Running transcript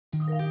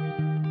You're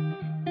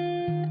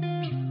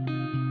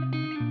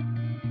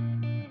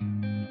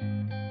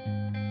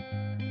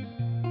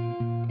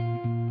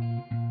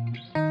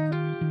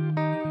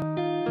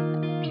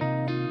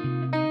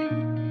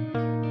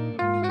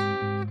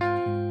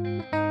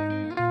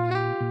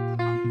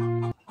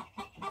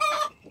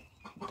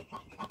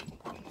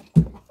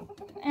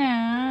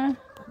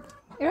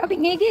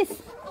having eggs?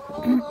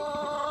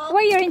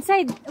 Why you're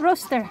inside,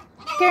 Roaster?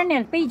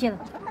 Kernel, Pagel.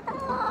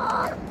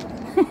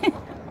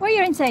 Why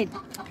you're inside?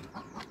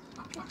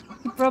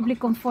 You probably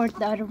comfort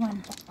the other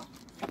one.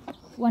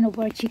 One of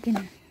our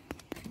chicken.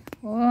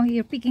 Oh,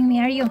 you're picking me,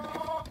 are you?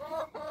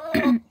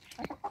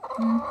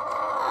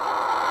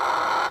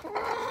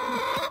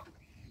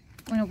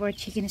 One of our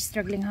chicken is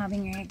struggling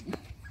having egg.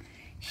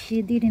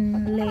 She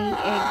didn't lay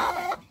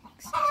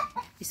eggs.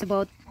 It's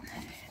about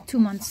 2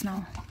 months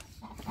now.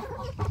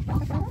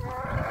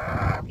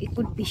 It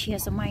could be she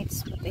has a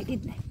mites, but I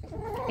did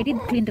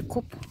clean the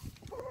coop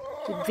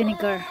with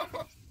vinegar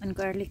and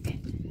garlic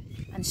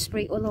and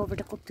spray all over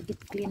the coop to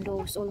get clean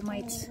those all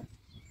mites.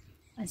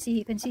 And see,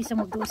 you can see some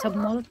of those have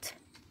molt.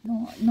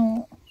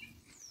 No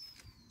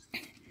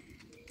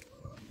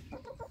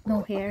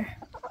hair.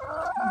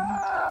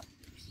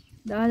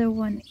 The other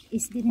one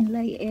didn't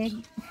lay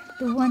egg.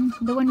 The one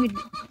with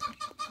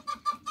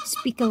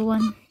speckle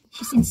one,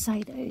 she's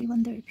inside. I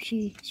wonder if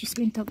she's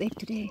going to have egg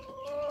today.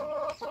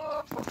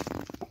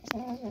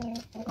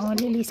 Oh,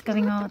 Lily's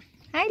coming out.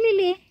 Hi,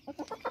 Lily.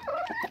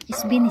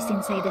 Miss Bean is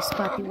inside the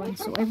spotty one,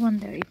 so I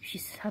wonder if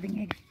she's having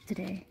egg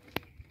today.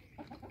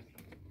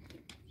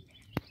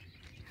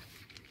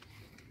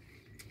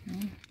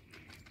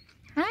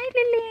 Hi,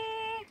 Lily.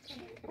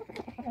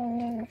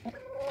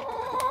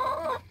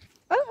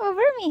 Oh,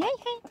 over me. Hi.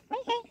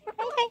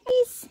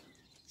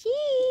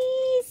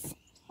 Cheese.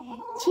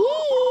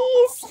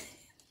 Cheese.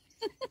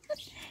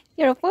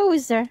 You're a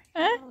poser,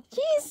 huh?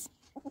 Cheese.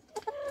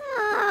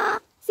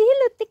 Say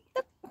hello,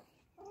 TikTok.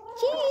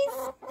 Cheese.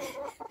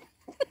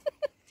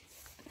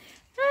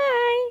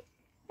 Hi.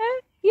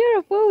 Huh? You're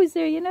a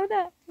poser, you know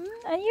that?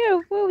 And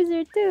you're a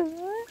poser too.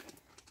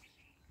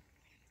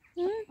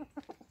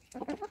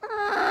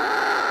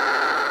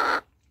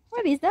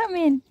 What does that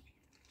mean?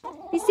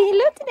 You say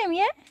hello to them,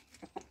 yeah?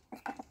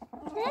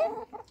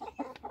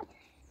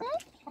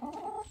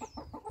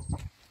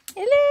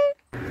 Hello.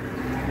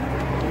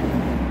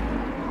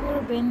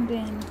 Poor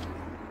Ben.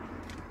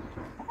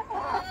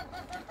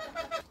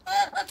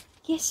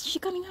 Yes,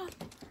 she's coming out.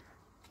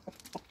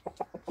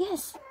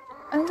 Yes.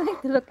 I would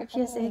like to look if she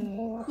has egg.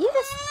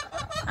 Yes.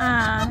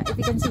 If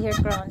you can see her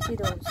crown, see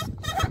those.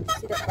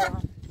 See the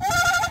crown.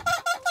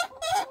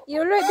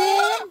 You're right,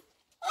 Ben.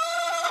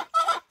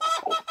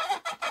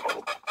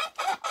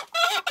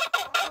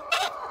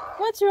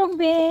 What's wrong,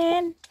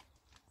 Ben?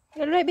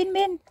 You're right,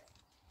 Ben.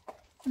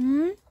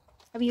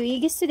 Have you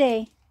eggs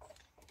today?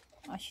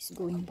 Oh, she's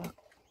going back.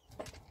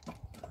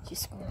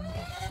 She's going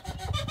back.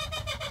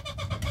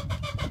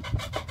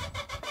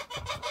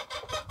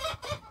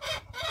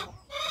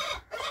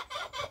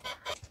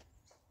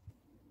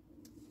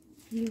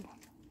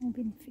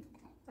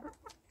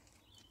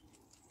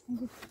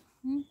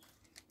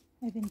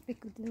 I've been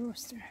picked with the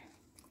roaster.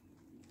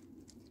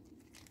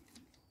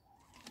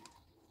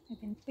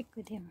 I've been picked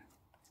with him.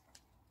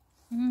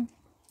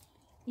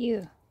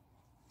 You,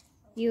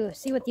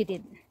 see what you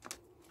did.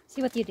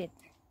 See what you did.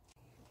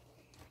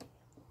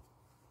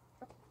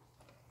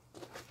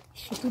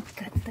 She did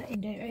got that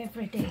in there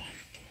every day.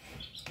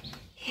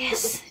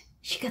 Yes,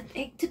 she got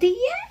egg today.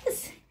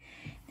 Yes,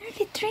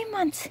 nearly 3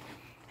 months.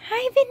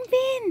 Hi,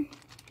 Ben.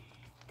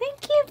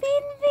 Thank you,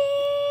 Ben.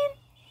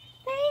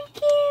 Thank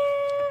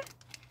you.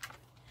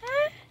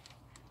 Huh?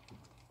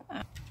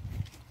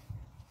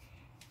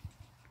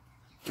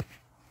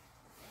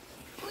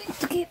 Going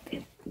to give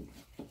him.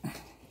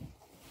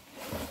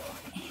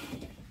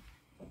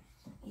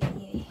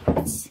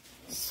 It's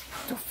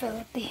too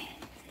filthy.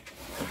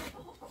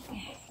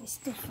 It's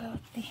too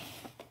filthy.